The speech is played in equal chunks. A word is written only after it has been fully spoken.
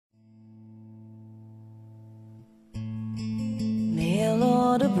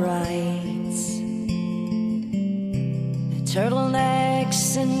brights,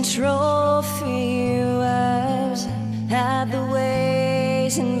 turtlenecks and trophy wives had the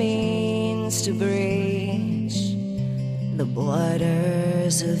ways and means to breach the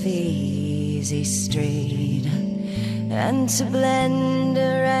borders of easy street, and to blend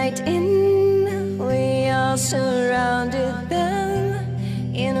right in, we all surrounded them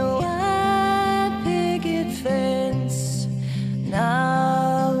in a wide picket fence.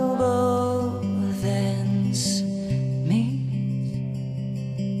 Now both ends meet.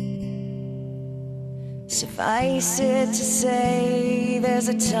 Suffice it to say, there's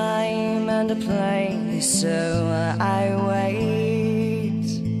a time and a place, so I wait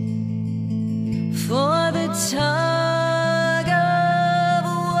for the tug of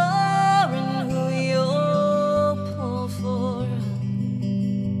war and who you'll pull for.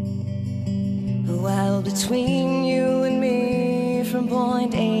 While between you and me, from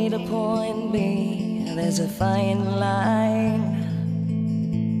point A to point B, there's a fine line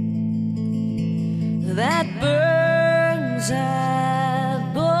that burns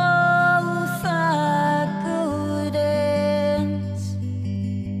at both our good ends.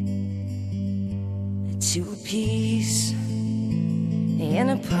 Two peas in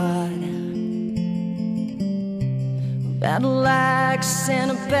a pod, battle axe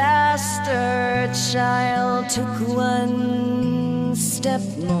and a bastard child took one step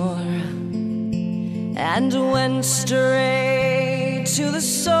more and went straight to the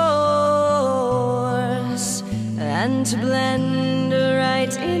source. And to blend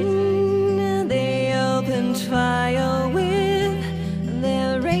right in, they opened fire with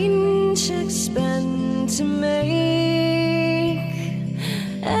their range expend to make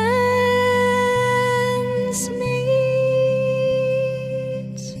ends meet.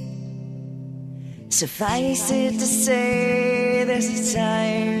 Suffice it to say, there's a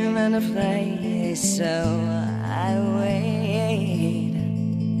time and a place, so I wait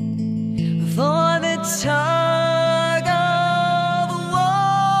for the tug of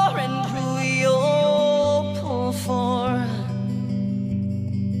war and who you'll pull for.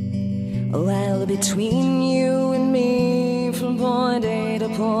 While between you and me, from point A to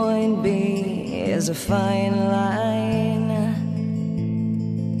point B, is a fine line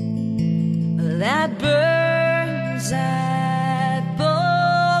that burns at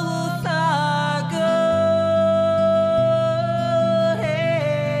both our good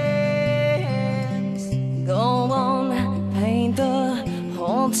ends. Go on, paint the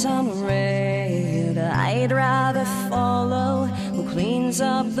whole town red. I'd rather follow who cleans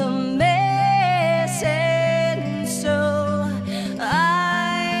up the mess, and so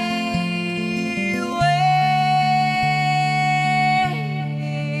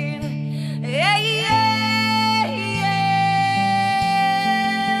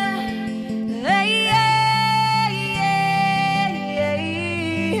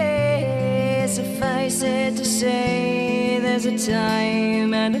suffice it to say, there's a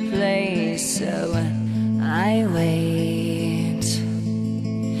time and a place, so I wait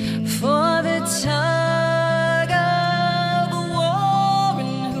for the tug of war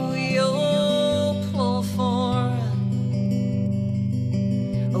and who you'll pull for.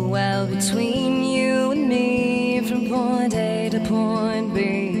 Well, between you and me, from point A to point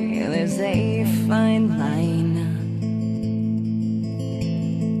B, there's a fine line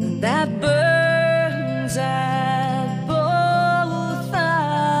that burns